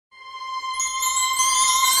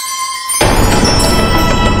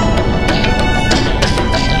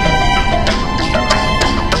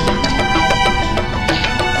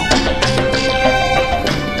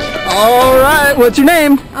What's your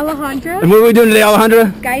name? Alejandra. And what are we doing today,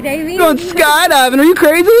 Alejandra? Skydiving. Going skydiving. Are you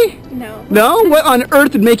crazy? No. No? What on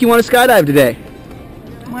earth would make you want to skydive today?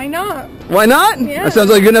 Why not? Why not? Yeah. That sounds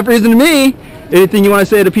like a good enough reason to me. Anything you want to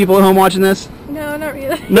say to people at home watching this? No, not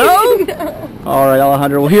really. No? No. All right,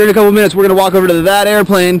 Alejandra. Well, here in a couple minutes, we're going to walk over to that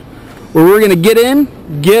airplane where we're going to get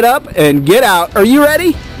in, get up, and get out. Are you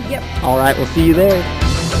ready? Yep. All right, we'll see you there.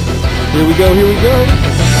 Here we go, here we go.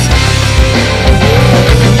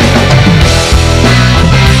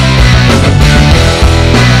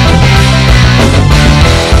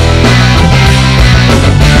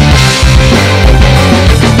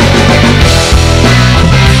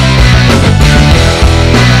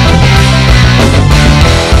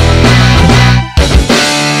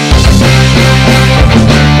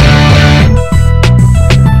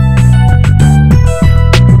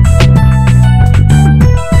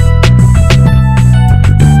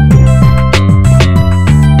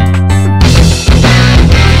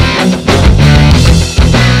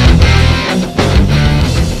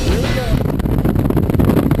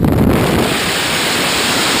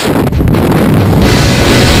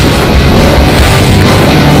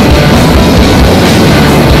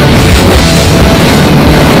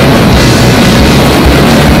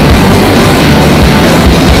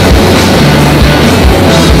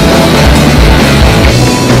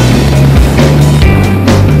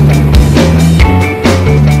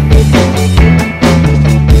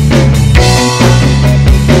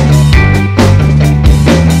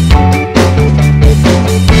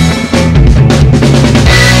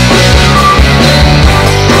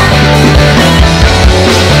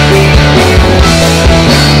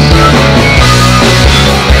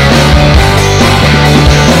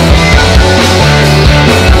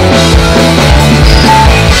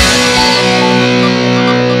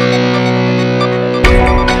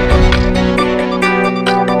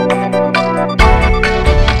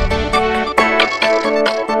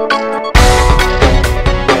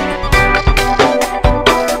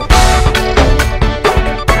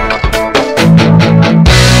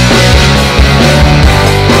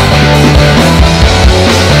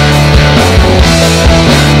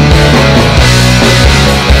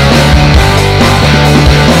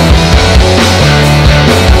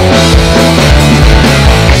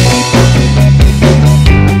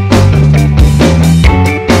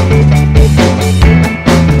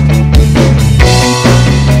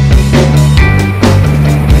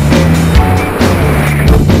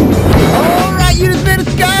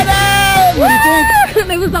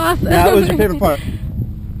 That was your favorite part?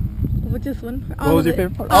 Which is one? What was your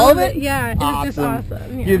favorite part? All of it? Yeah, it was just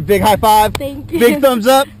awesome. Yeah. Give a big high five. Thank you. Big thumbs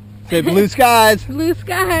up. Say blue skies. Blue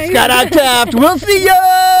skies. Skydive Taft. We'll see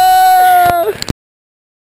ya!